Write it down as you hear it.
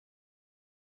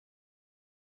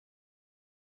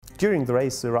During the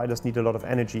race, the riders need a lot of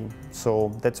energy,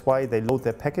 so that's why they load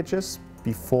their packages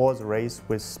before the race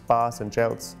with bars and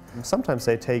gels. Sometimes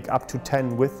they take up to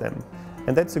 10 with them,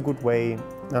 and that's a good way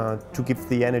to give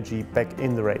the energy back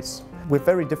in the race. With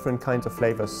very different kinds of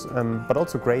flavors, but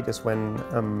also great is when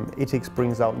Etixx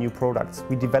brings out new products.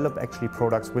 We develop actually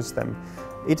products with them.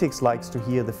 Etixx likes to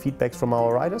hear the feedbacks from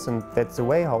our riders, and that's the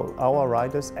way how our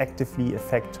riders actively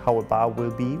affect how a bar will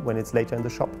be when it's later in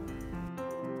the shop.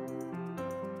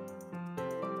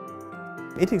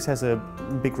 Etixx has a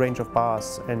big range of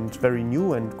bars, and very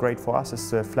new and great for us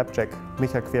is the flapjack.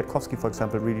 Michael Kwiatkowski, for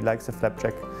example, really likes the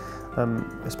flapjack.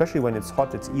 Especially when it's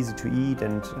hot, it's easy to eat,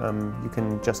 and you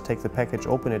can just take the package,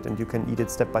 open it, and you can eat it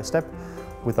step by step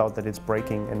without that it's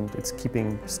breaking and it's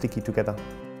keeping sticky together.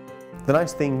 The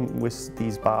nice thing with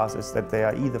these bars is that they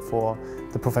are either for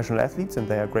the professional athletes, and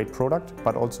they are a great product,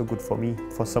 but also good for me,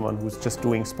 for someone who's just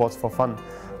doing sports for fun.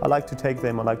 I like to take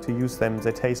them, I like to use them,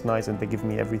 they taste nice and they give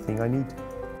me everything I need.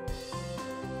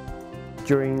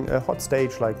 During a hot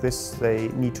stage like this, they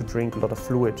need to drink a lot of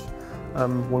fluid.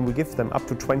 When we give them up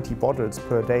to 20 bottles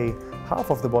per day, half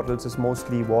of the bottles is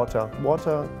mostly water.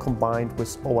 Water combined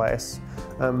with ORS.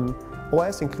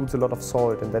 ORS includes a lot of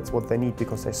salt, and that's what they need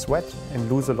because they sweat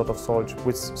and lose a lot of salt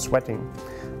with sweating.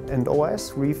 And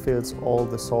ORS refills all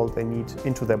the salt they need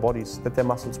into their bodies, that their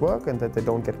muscles work and that they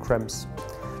don't get cramps.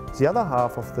 The other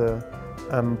half of the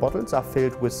bottles are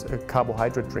filled with a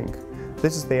carbohydrate drink.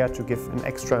 This is there to give an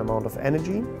extra amount of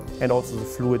energy and also the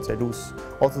fluids they lose.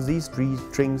 Also, these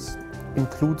drinks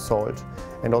include salt,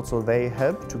 and also they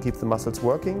help to keep the muscles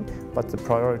working, but the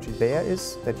priority there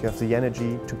is that you have the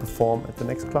energy to perform at the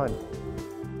next climb.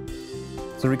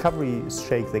 The recovery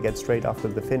shake they get straight after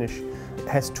the finish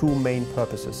has two main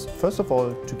purposes. First of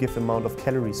all, to give the amount of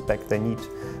calories back they need.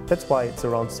 That's why it's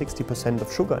around 60%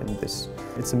 of sugar in this.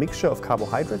 It's a mixture of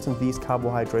carbohydrates, and these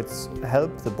carbohydrates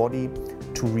help the body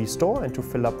to restore and to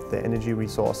fill up the energy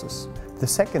resources. The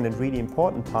second and really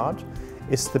important part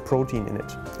is the protein in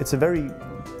it. It's a very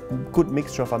good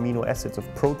mixture of amino acids,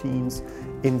 of proteins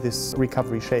in this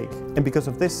recovery shake. And because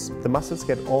of this, the muscles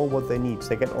get all what they need.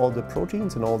 They get all the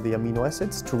proteins and all the amino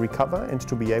acids to recover and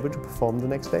to be able to perform the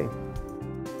next day.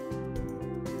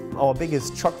 Our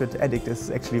biggest chocolate addict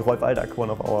is actually Rolf Aldag, one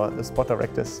of our sport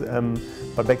directors.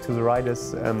 But back to the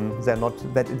riders, they're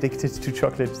not that addicted to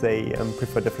chocolate, they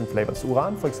prefer different flavors.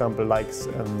 Uran, for example, likes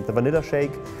the vanilla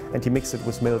shake, and he mixes it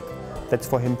with milk. That's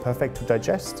for him perfect to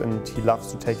digest, and he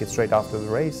loves to take it straight after the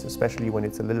race, especially when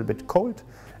it's a little bit cold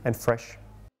and fresh.